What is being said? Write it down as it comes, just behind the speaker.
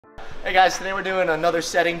Hey guys, today we're doing another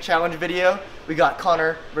setting challenge video. We got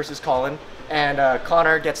Connor versus Colin, and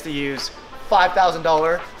Connor gets to use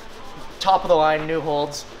 $5,000 top of the line new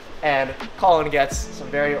holds, and Colin gets some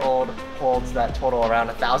very old holds that total around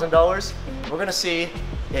 $1,000. We're gonna see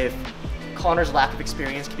if Connor's lack of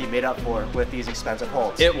experience can be made up for with these expensive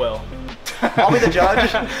holds. It will. I'll be the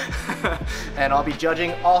judge, and I'll be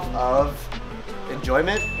judging off of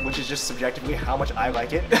enjoyment, which is just subjectively how much I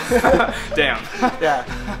like it. Damn.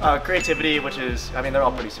 Yeah. Creativity, which is, I mean, they're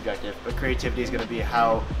all pretty subjective, but creativity is going to be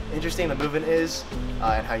how interesting the movement is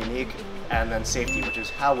and how unique. And then safety, which is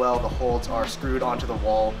how well the holds are screwed onto the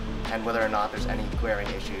wall and whether or not there's any glaring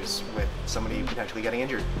issues with somebody potentially getting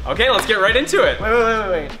injured. Okay, let's get right into it.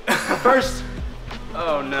 Wait. First,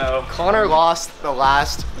 oh no. Connor lost the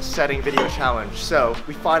last setting video challenge, so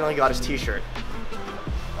we finally got his t-shirt.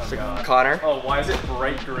 So God. Connor. Oh, why is it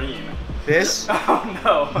bright green? This oh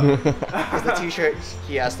no. is the t-shirt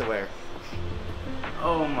he has to wear.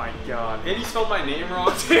 Oh my God. And he spelled my name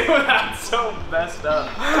wrong too. That's so messed up.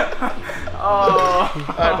 Oh.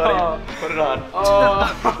 Alright, buddy. Put it on.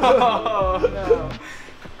 Oh no.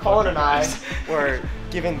 Colin and I were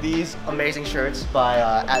given these amazing shirts by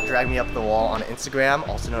 @DragMeUpTheWall on Instagram,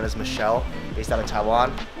 also known as Michelle, based out of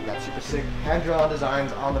Taiwan. We got super sick hand-drawn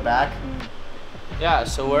designs on the back. Yeah,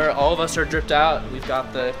 so all of us are dripped out. We've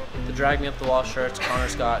got the Drag Me Up the Wall shirts.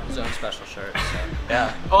 Connor's got his own special shirt. So.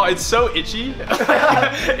 Yeah. Oh, it's so itchy.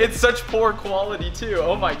 It's such poor quality too.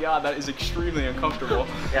 Oh my God, that is extremely uncomfortable.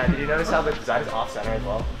 Yeah, did you notice how the design is off-center as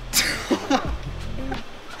well?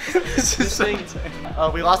 This is so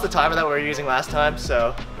insane. We lost the timer that we were using last time,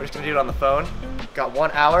 so we're just gonna do it on the phone. Got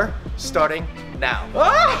 1 hour, starting now.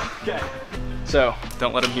 Ah! Okay. So,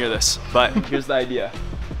 don't let him hear this, but here's the idea.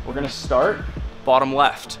 We're gonna start bottom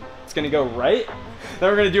left. It's gonna go right. Then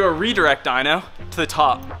we're gonna do a redirect dyno to the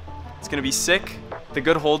top. It's gonna be sick. The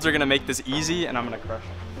good holds are gonna make this easy, and I'm gonna crush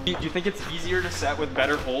it. Do you think it's easier to set with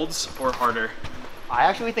better holds or harder? I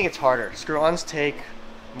actually think it's harder. Screw-ons take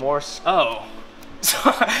more. Oh. So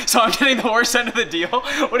I'm getting the worst end of the deal?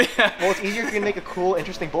 What do you Well, it's easier if you can make a cool,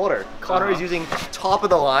 interesting boulder. Connor is using top of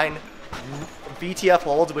the line VTF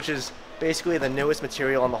holds, which is basically the newest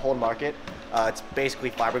material on the hold market. It's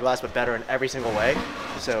basically fiberglass, but better in every single way.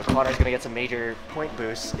 So Connor's gonna get some major point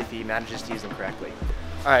boosts if he manages to use them correctly.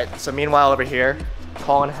 All right, so meanwhile over here,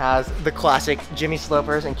 Colin has the classic Jimmy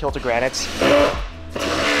Slopers and Kilter Granites.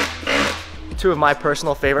 Two of my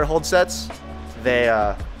personal favorite hold sets. They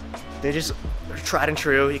just are tried and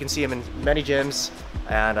true. You can see them in many gyms,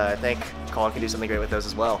 and I think Colin can do something great with those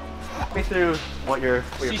as well. Walk me through what you're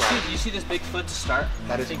planning. You see this big foot to start?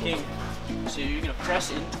 That is thinking. cool. So you're gonna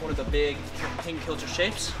press into one of the big pin kilter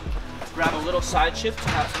shapes, grab a little side shift to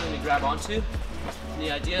have something to grab onto. And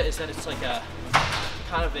the idea is that it's like a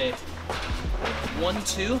kind of a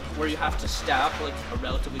 1-2 where you have to stab like a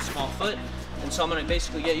relatively small foot. And so I'm gonna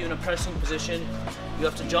basically get you in a pressing position. You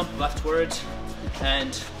have to jump leftwards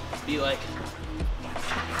and be like,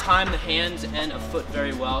 time the hands and a foot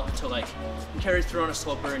very well to like carry through on a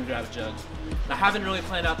sloper and grab a jug. And I haven't really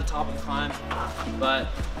planned out the top of the climb, but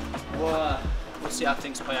we'll see how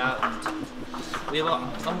things play out.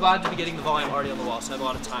 And I'm glad to be getting the volume already on the wall, so I have a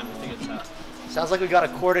lot of time to figure this out. Sounds like we got a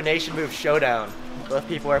coordination move showdown. Both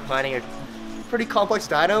people are planning a pretty complex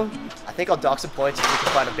dyno. I think I'll dock some points if we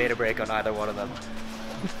can find a beta break on either one of them.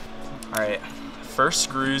 All right, first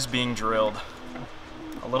screws being drilled.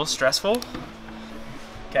 A little stressful.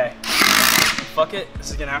 Okay, fuck it, this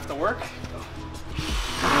is gonna have to work.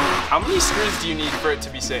 How many screws do you need for it to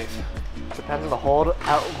be safe? Depends on the hold,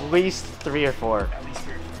 at least 3 or 4. At least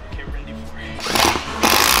 3 or 4, okay, we're gonna do 4.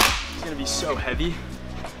 It's gonna be so heavy.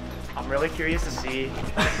 I'm really curious to see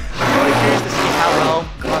how well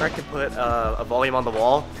Connor can put a volume on the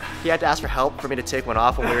wall. He had to ask for help for me to take one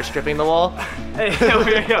off when we were stripping the wall. Hey, here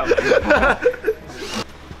we go.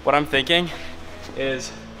 What I'm thinking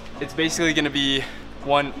is it's basically gonna be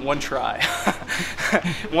one try.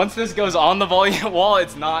 Once this goes on the volume wall,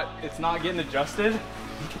 it's not getting adjusted.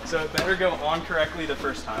 So it better go on correctly the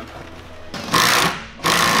first time.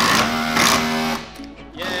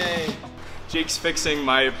 Yay! Jake's fixing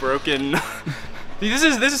my broken. This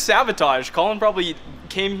is sabotage. Colin probably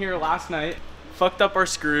came here last night, fucked up our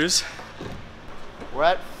screws. We're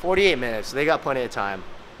at 48 minutes, so they got plenty of time.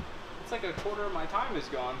 It's like a quarter of my time is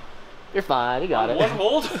gone. You're fine, you got it. One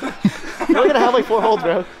hold? You're only gonna have like 4 holds,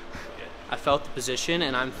 bro. I felt the position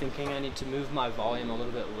and I'm thinking I need to move my volume a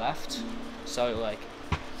little bit left. So like,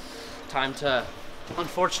 time to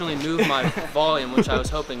unfortunately move my volume, which I was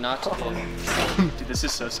hoping not to do. Dude, this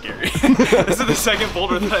is so scary. This is the second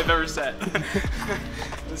boulder that I've ever set.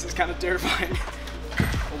 This is kind of terrifying.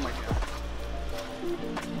 Oh my God.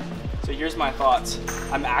 So here's my thoughts.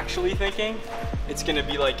 I'm actually thinking it's gonna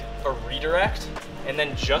be like a redirect, and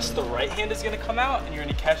then just the right hand is gonna come out, and you're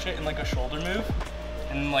gonna catch it in like a shoulder move,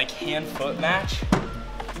 and then like hand-foot match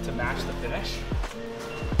to match the finish.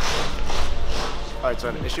 All right, so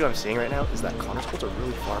an issue I'm seeing right now is that Connor's holds are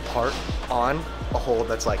really far apart on a hold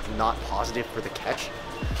that's like not positive for the catch.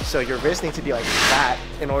 So your wrist needs to be like that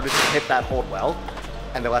in order to hit that hold well,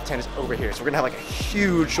 and the left hand is over here. So we're gonna have like a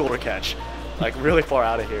huge shoulder catch, like really far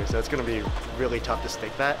out of here. So it's gonna be really tough to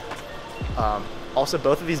stick that. Also,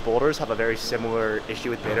 both of these boulders have a very similar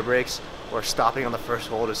issue with beta breaks, where stopping on the first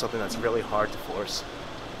hold is something that's really hard to force.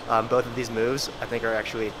 Both of these moves, I think, are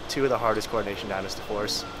actually two of the hardest coordination dynos to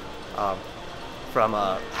force. From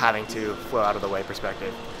having to flow out of the way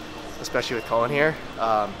perspective. Especially with Colin here,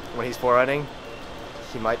 when he's forerunning,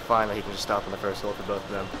 he might find that he can just stop on the first hold for both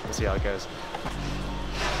of them. We'll see how it goes.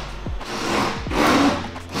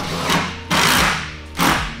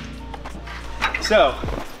 So,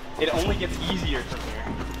 it only gets easier from here.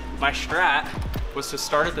 My strat was to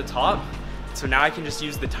start at the top, so now I can just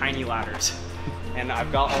use the tiny ladders. And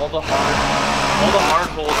I've got all the hard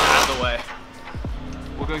holds out of the way.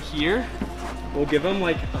 We'll go here. We'll give them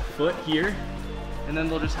like a foot here, and then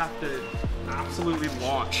they'll just have to absolutely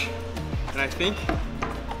launch. And I think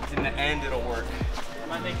in the end it'll work. I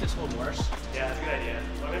might make this hold worse. Yeah, that's a good idea.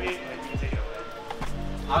 Well, maybe like, you can take it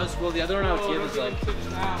away. Well, the other one I would give is like.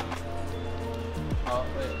 Oh,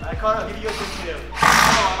 wait. Alright, Connor, I'll give you a good too. Oh,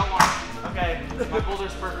 I don't want it. Okay. My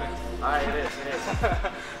boulder's perfect. Alright, it is.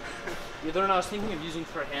 The other one I was thinking of using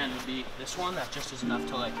for a hand would be this one. That just is enough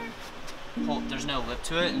to like hold. There's no lip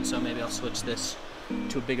to it, and so maybe I'll switch this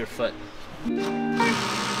to a bigger foot.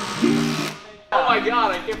 Oh my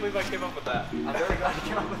god, I can't believe I came up with that. I'm very glad you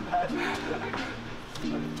came up with that.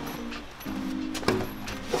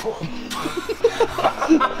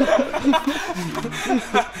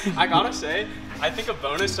 I gotta say, I think a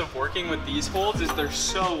bonus of working with these holds is they're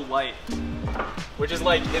so light, which is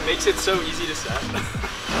like, it makes it so easy to set.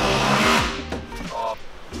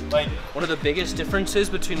 Like, one of the biggest differences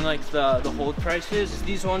between like the hold prices is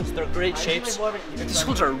these ones, they're great shapes. These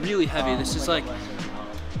holds are really heavy. This is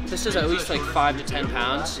at least like 5 to 10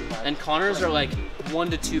 pounds, and Connor's are like 1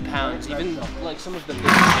 to 2 pounds, even like some of the bigger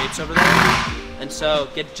shapes over there. And so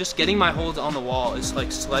just getting my hold on the wall is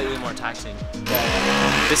like slightly more taxing.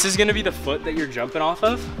 this is gonna be the foot that you're jumping off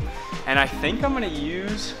of, and I think I'm gonna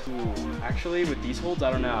use, actually with these holds,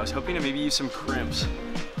 I don't know, I was hoping to maybe use some crimps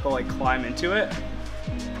to like climb into it.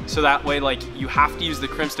 So that way, like, you have to use the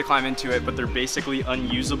crimps to climb into it, but they're basically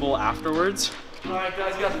unusable afterwards. All right,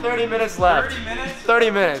 guys, we got 30 minutes left. 30 minutes?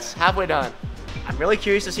 30 minutes, halfway done. I'm really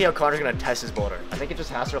curious to see how Connor's gonna test his boulder. I think it just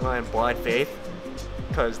has to rely on blind faith,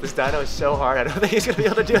 because this dyno is so hard, I don't think he's gonna be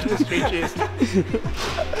able to do it in the street shoes.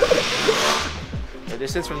 The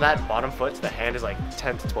distance from that bottom foot to the hand is like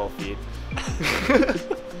 10 to 12 feet.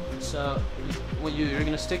 So you're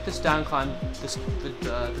gonna stick this down climb,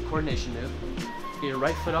 the coordination move. Get your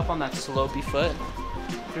right foot up on that slopey foot.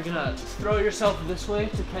 You're gonna throw yourself this way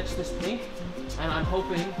to catch this pink, and I'm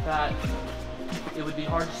hoping that it would be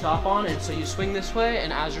hard to stop on, and so you swing this way,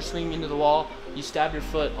 and as you're swinging into the wall, you stab your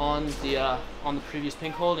foot on the previous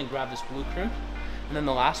pink hold and grab this blue crimp. And then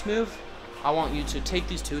the last move, I want you to take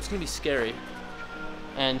these two. It's gonna be scary,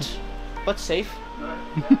 but safe.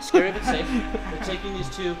 Scary but safe. We're taking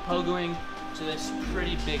these two, pogoing to this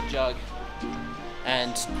pretty big jug,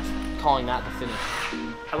 and calling that the finish.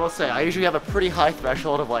 I will say, I usually have a pretty high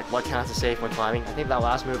threshold of like what counts as safe when climbing. I think that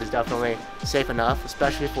last move is definitely safe enough,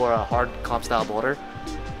 especially for a hard comp style boulder.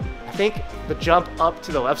 I think the jump up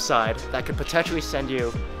to the left side that could potentially send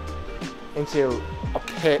you into a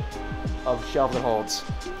pit of shelves and holds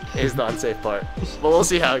is the unsafe part. But we'll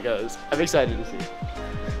see how it goes. I'm excited to see.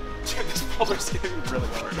 Dude, this boulder's gonna be really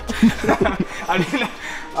hard. I mean,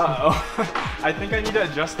 I think I need to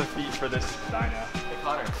adjust the feet for this dyno. Hey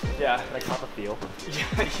Connor, Yeah. can I cop a feel?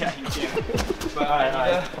 Yeah, you can. But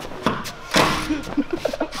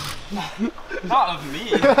not of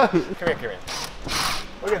me. Come here.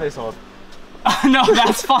 Look at this hold. No,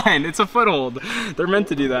 that's fine. It's a foothold. They're meant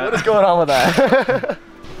to do What is that. going on with that?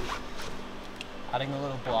 Adding a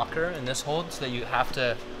little blocker in this hold so that you have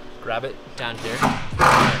to grab it down here.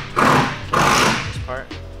 This part.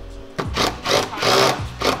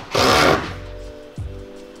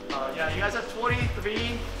 Yeah, you guys have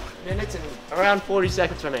 23 minutes and around 40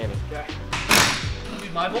 seconds remaining. Okay.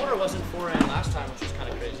 Dude, my boulder wasn't 4N last time, which was kind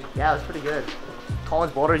of crazy. Yeah, that's pretty good.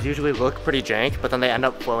 Colin's boulders usually look pretty jank, but then they end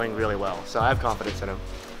up flowing really well. So I have confidence in him.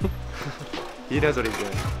 He knows what he's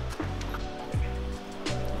doing.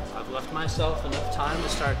 I've left myself enough time to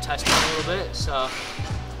start testing a little bit, so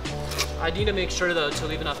I need to make sure though to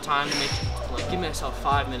leave enough time to give myself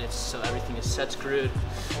 5 minutes so everything is set screwed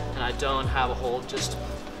and I don't have a hole just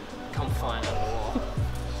come flying out of the wall.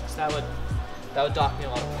 So that would dock me a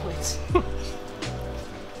lot of points. I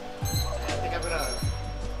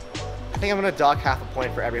think I'm gonna dock half a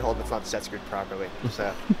point for every hole that's not set screwed properly.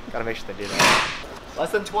 So gotta make sure they do that.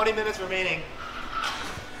 Less than 20 minutes remaining.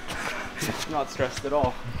 I'm not stressed at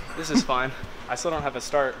all. This is fine. I still don't have a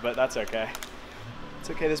start, but that's okay. It's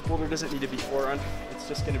okay, this boulder doesn't need to be forerun. It's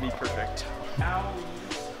just gonna be perfect. Wow.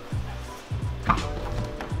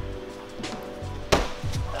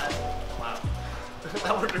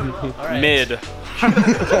 That worked really well. All right. Mid.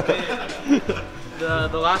 The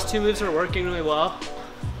last two moves are working really well.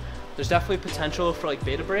 There's definitely potential for like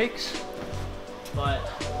beta breaks, but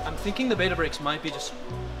I'm thinking the beta breaks might be just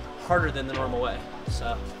harder than the normal way.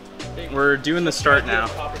 So we're doing the start now.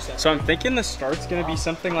 So I'm thinking the start's gonna be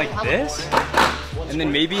something like this, and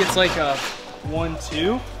then maybe it's like a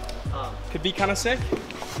 1-2. Could be kind of sick,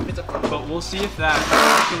 but we'll see if that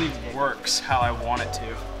actually works how I want it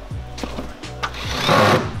to.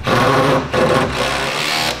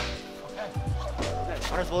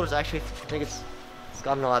 Connor's boulders actually, I think it's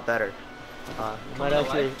gotten a lot better. It might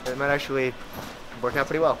actually work out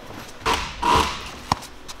pretty well.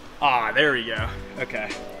 Ah, there we go. Okay.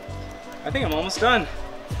 I think I'm almost done.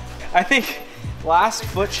 I think last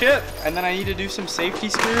foot chip, and then I need to do some safety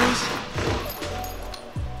screws.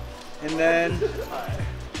 And then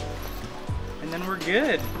we're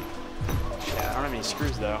good. Yeah, I don't have any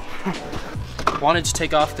screws though. Wanted to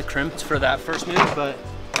take off the crimp for that first move, but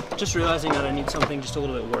just realizing that I need something just a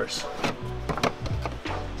little bit worse. I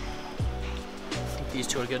think these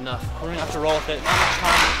two are good enough. We're gonna have to roll with it. Not much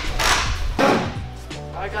time.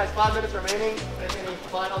 Alright guys, 5 minutes remaining. Any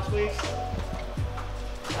final tweaks?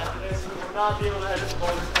 After this, we will not be able to edit the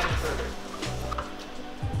boulders any further.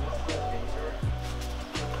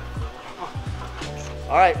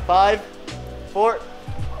 Alright, 5, 4,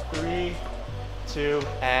 3, 2,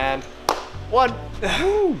 and 1.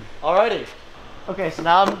 Alrighty. Okay, so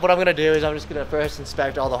now what I'm gonna do is I'm just gonna first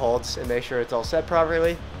inspect all the holds and make sure it's all set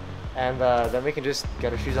properly, and then we can just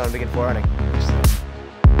get our shoes on and begin forerunning.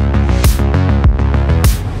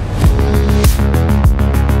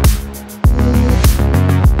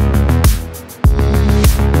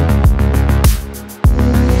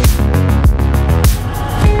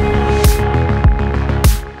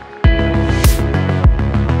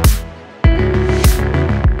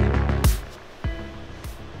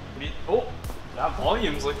 Oh, that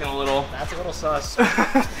volume's looking a little. That's a little sus. Look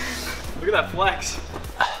at that flex.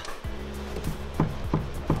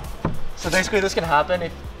 So basically this can happen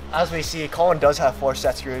if, as we see, Colin does have 4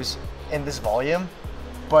 set screws in this volume,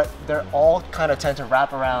 but they're all kind of tend to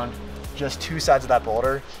wrap around just 2 sides of that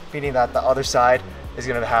boulder, meaning that the other side is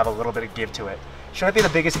going to have a little bit of give to it. Shouldn't be the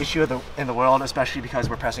biggest issue in the world, especially because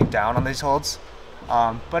we're pressing down on these holds,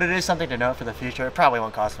 but it is something to note for the future. It probably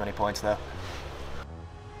won't cost many points though.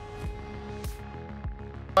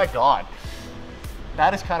 My God,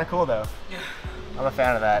 that is kind of cool though. Yeah. I'm a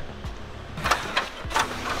fan of that.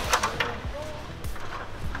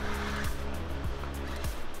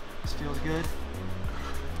 This feels good.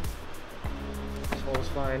 This hole is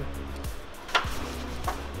fine.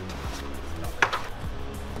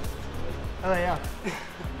 Oh yeah.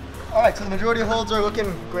 All right, so the majority of holds are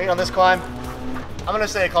looking great on this climb. I'm gonna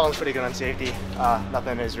say Colin's pretty good on safety.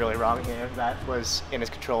 Nothing is really wrong here. That was in his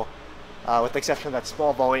control. With the exception of that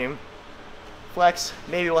small volume flex.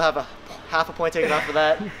 Maybe we'll have half a point taken off for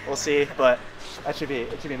that. We'll see, but it should be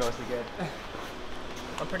mostly good.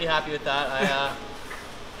 I'm pretty happy with that.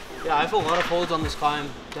 Yeah, I have a lot of holds on this climb.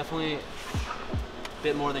 Definitely a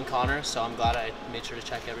bit more than Connor, so I'm glad I made sure to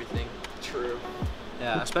check everything. True.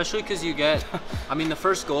 Yeah, especially because you get, I mean, the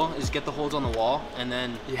first goal is get the holds on the wall, and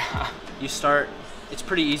then you start. It's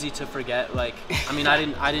pretty easy to forget. Like, I mean, I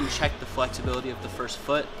didn't check the flexibility of the first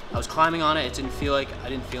foot. I was climbing on it. It didn't feel like I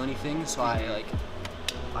didn't feel anything. So I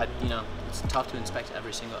you know, it's tough to inspect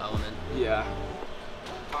every single element. Yeah.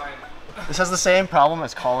 This has the same problem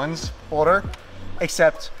as Colin's boulder,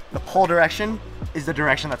 except the pull direction is the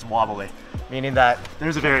direction that's wobbly, meaning that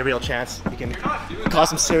there's a very real chance you can cause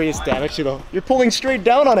some serious damage to the. You're pulling straight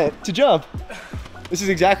down on it to jump. This is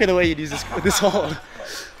exactly the way you'd use this hold.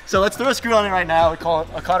 So let's throw a screw on it right now.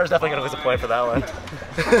 Connor's definitely gonna lose a point for that one.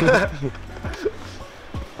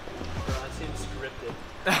 That seems scripted.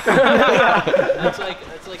 That's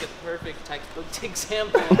like a perfect textbook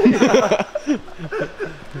example.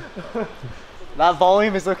 That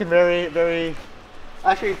volume is looking very, very.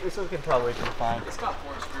 Actually, this looking probably pretty fine. It's got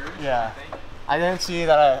 4 screws. Yeah. I didn't see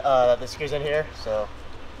that the screws in here, so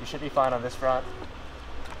you should be fine on this front.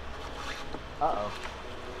 Uh-oh.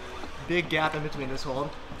 Big gap in between this hold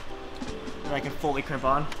that I can fully crimp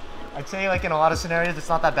on. I'd say like in a lot of scenarios, it's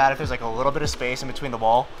not that bad if there's like a little bit of space in between the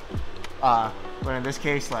wall. But in this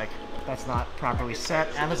case, like that's not properly set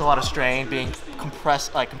and there's a lot of strain being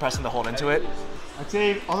compressing the hold into it. I'd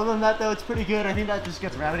say other than that though, it's pretty good. I think that just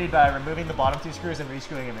gets remedied by removing the bottom 2 screws and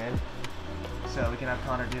re-screwing them in. So we can have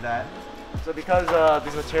Connor do that. So because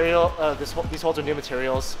these holds are new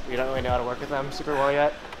materials, we don't really know how to work with them super well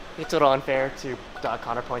yet. It's a little unfair to dock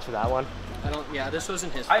Connor points for that one. Yeah, this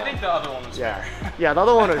wasn't his fault. I think the other one was fair. Yeah, the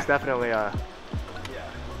other one was definitely,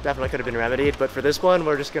 definitely could have been remedied. But for this one,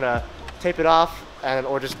 we're just gonna tape it off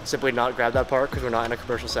or just simply not grab that part because we're not in a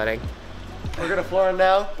commercial setting. We're gonna floor him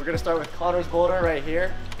now. We're gonna start with Connor's boulder right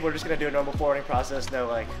here. We're just gonna do a normal flooring process, no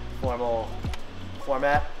like formal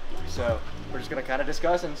format. So we're just gonna kind of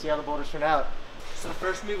discuss and see how the boulders turn out. So the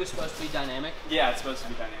first move is supposed to be dynamic? Yeah, it's supposed to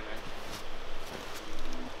be dynamic.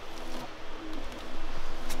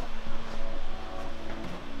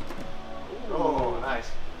 Oh,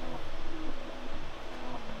 nice.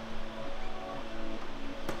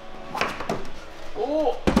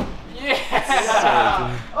 Oh,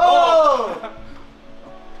 yeah! Oh!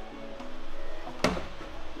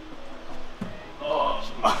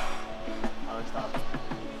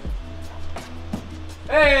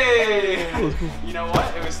 Hey! You know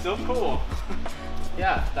what? It was still cool.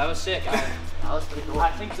 Yeah, that was sick. That was pretty cool.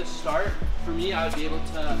 I think the start, for me, I would be able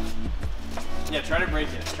to Yeah, try to break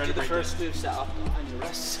it. Try to do the break first it. move I need to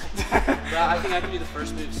rest. But I think I can do the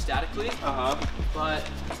first move statically. But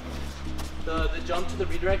the jump to the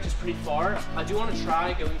redirect is pretty far. I do want to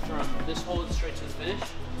try going from this hold straight to the finish,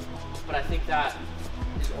 but I think that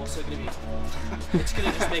is also going to be, it's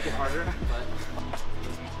going to just make it harder. But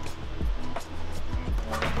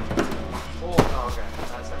oh, okay.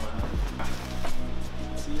 That's definitely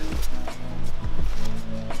See you.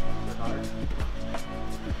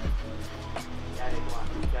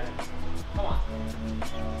 come on.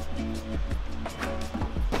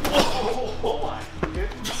 Oh,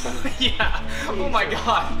 Yeah. Oh my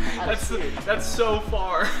god. That's so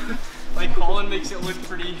far. Like Colin makes it look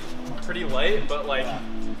pretty light, but like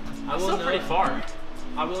that's still pretty far.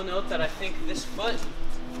 I will note that I think this foot,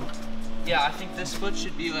 yeah, I think this foot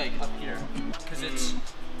should be like up here, because it's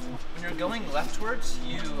when you're going leftwards,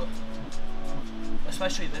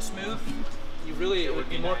 especially this move, it would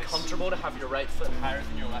be more comfortable to have your right foot higher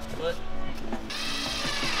than your left foot.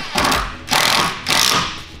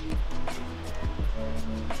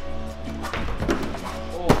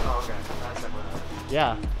 Oh, okay. That's definitely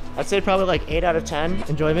yeah. I'd say probably like 8 out of 10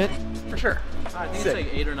 enjoyment. For sure. I think it's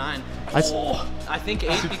like 8 or 9. I think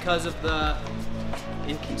 8 because of the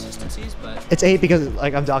inconsistencies, but it's 8 because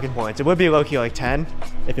like I'm docking points. It would be low key like 10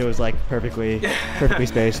 if it was like perfectly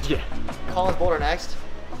spaced. Yeah. Colin's boulder next.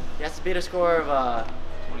 He has to beat a score of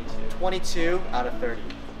 22 out of 30.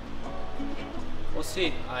 We'll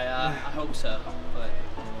see. I hope so. But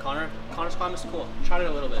Connor's climb is cool. Tried it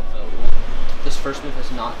a little bit, but this first move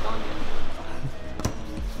has not gone yet.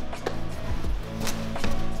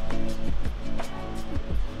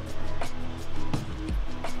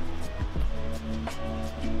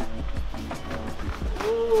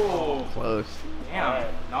 Oh, Close. damn.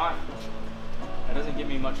 Not. That doesn't give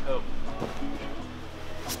me much hope.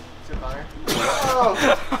 So Connor.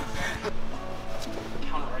 Oh.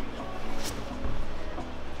 Countering.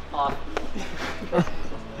 Off.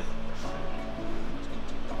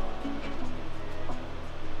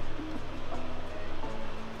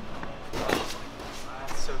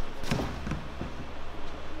 That's so good.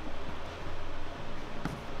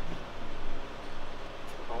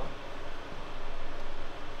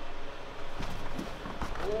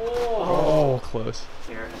 Oh, close.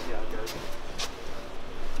 Here, see how it goes.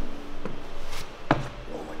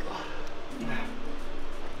 Oh my god.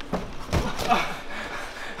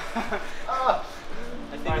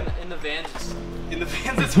 I think in the vans,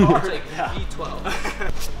 It's hard. it's like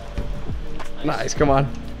V12. Nice, come on.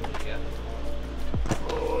 Yeah.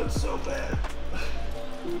 Oh, it's so bad.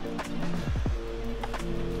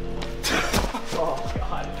 Oh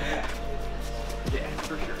god. Yeah,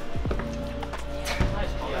 for sure.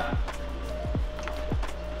 Nice, Connor. Yeah.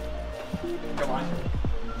 Come on.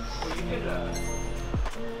 Well, you could,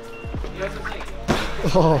 you guys are thinking.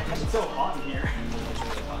 Oh. It's so hot in here. It's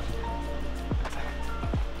really hot.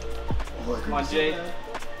 Come on, Jay.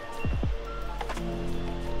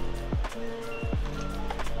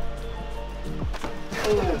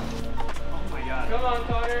 Oh my god. Come on,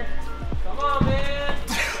 Connor. Come on, man.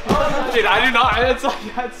 Oh, Dude, I do not. That's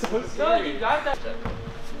so no, scary. you got that.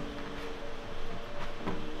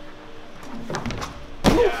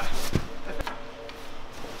 Yeah.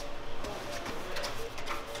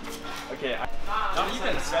 Okay, not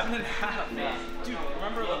even 7.5. Yeah. Dude,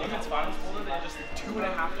 remember the women's finals boulder? They had just like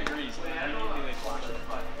 2.5 degrees. Like, immediately they flashed it.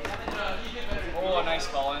 Oh, nice,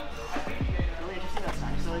 Colin. Really interesting that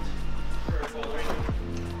sinusoids.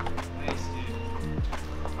 Nice, dude.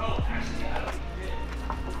 Oh, actually, I don't think you did.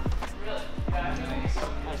 Really? Yeah, nice.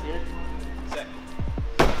 Nice, dude. Sick.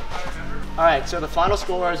 All right, so the final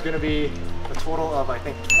score is going to be a total of I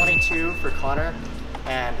think 22 for Connor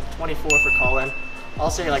and 24 for Colin. I'll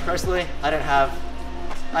say, like, personally, I didn't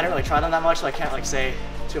really try them that much, so I can't like say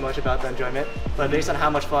too much about the enjoyment. But based on how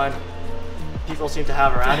much fun people seem to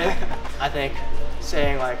have around it, I think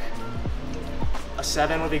saying like a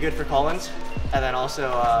 7 would be good for Colin's, and then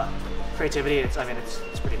also creativity. It's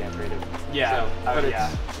pretty damn creative. Yeah. So, but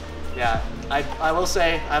it's, yeah. I will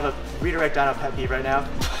say I have a redirect dyno pet peeve right now.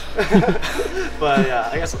 But yeah,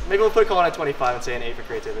 I guess maybe we'll put Colin at 25 and say an 8 for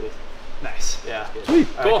creativity. Nice. Yeah. Sweet.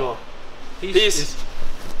 All Cool. right, cool. Peace. Peace.